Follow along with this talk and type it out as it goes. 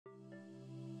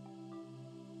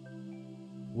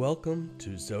Welcome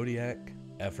to Zodiac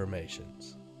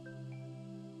Affirmations.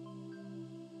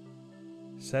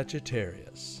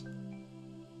 Sagittarius.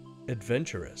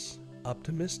 Adventurous,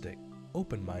 optimistic,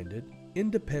 open-minded,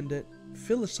 independent,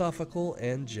 philosophical,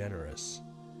 and generous.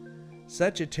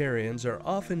 Sagittarians are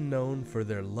often known for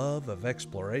their love of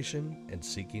exploration and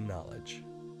seeking knowledge.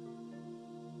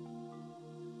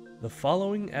 The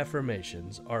following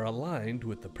affirmations are aligned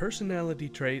with the personality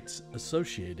traits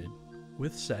associated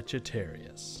with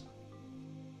Sagittarius.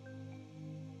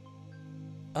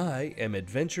 I am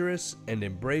adventurous and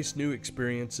embrace new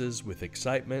experiences with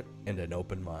excitement and an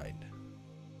open mind.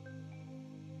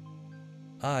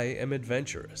 I am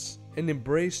adventurous and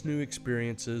embrace new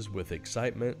experiences with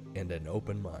excitement and an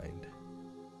open mind.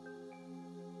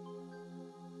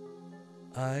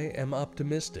 I am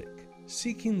optimistic,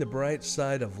 seeking the bright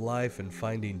side of life and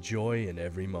finding joy in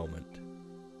every moment.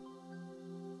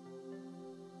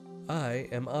 I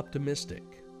am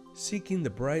optimistic, seeking the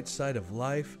bright side of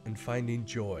life and finding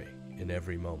joy in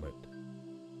every moment.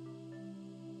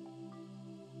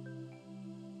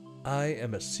 I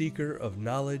am a seeker of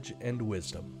knowledge and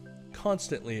wisdom,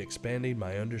 constantly expanding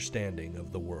my understanding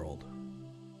of the world.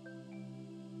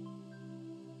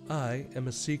 I am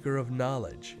a seeker of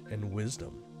knowledge and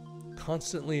wisdom,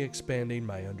 constantly expanding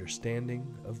my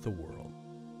understanding of the world.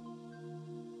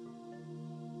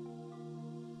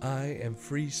 I am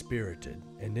free-spirited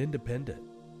and independent,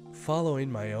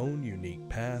 following my own unique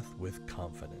path with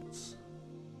confidence.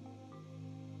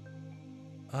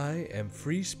 I am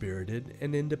free-spirited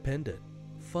and independent,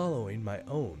 following my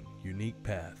own unique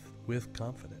path with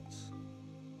confidence.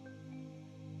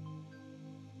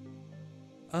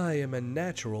 I am a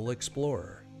natural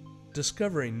explorer,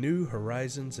 discovering new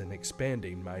horizons and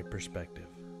expanding my perspective.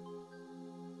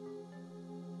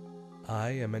 I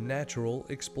am a natural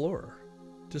explorer,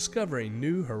 discovering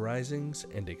new horizons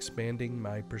and expanding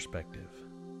my perspective.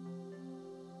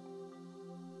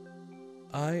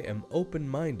 I am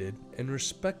open-minded and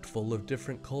respectful of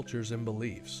different cultures and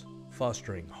beliefs,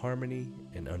 fostering harmony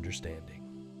and understanding.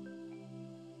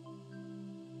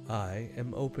 I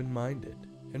am open-minded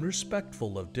and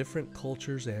respectful of different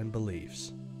cultures and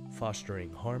beliefs,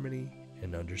 fostering harmony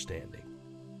and understanding.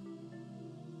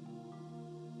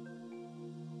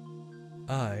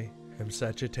 I am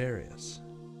Sagittarius.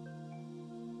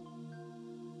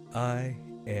 I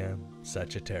am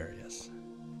Sagittarius.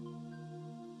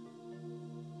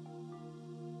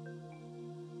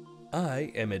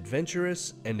 I am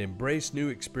adventurous and embrace new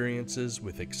experiences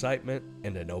with excitement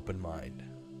and an open mind.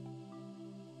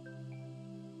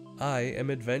 I am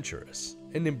adventurous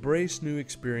and embrace new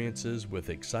experiences with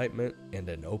excitement and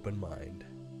an open mind.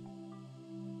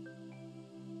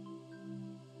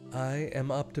 I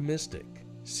am optimistic,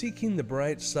 seeking the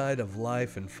bright side of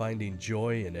life and finding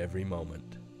joy in every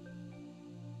moment.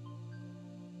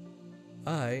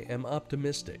 I am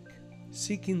optimistic,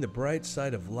 seeking the bright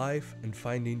side of life and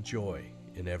finding joy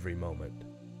in every moment.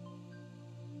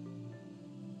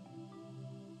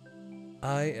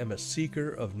 I am a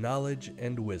seeker of knowledge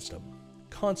and wisdom,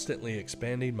 constantly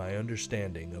expanding my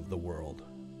understanding of the world.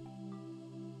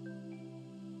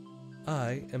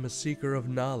 I am a seeker of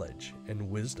knowledge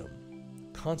and wisdom,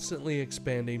 constantly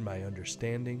expanding my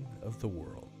understanding of the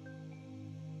world.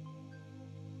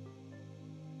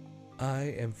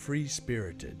 I am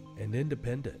free-spirited and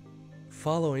independent,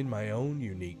 following my own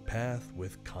unique path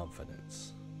with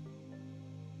confidence.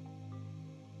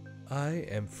 I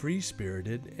am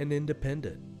free-spirited and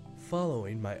independent,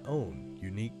 following my own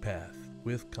unique path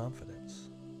with confidence.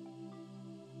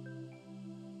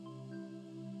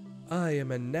 I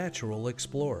am a natural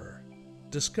explorer,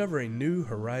 discovering new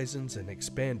horizons and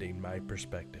expanding my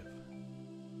perspective.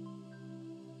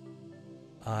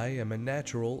 I am a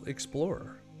natural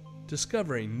explorer,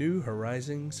 discovering new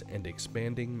horizons and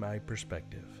expanding my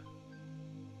perspective.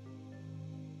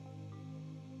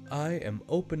 I am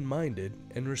open-minded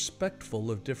and respectful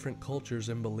of different cultures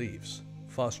and beliefs,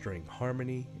 fostering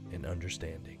harmony and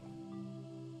understanding.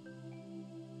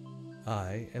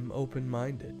 I am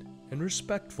open-minded and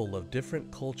respectful of different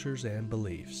cultures and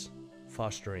beliefs,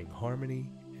 fostering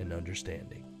harmony and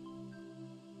understanding.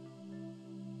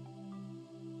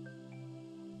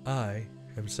 I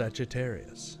am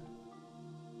Sagittarius.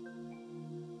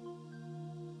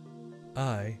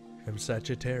 I am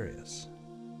Sagittarius.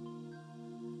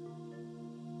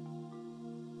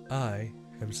 I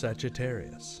am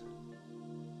Sagittarius.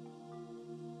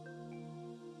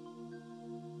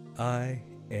 I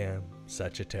am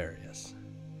Sagittarius.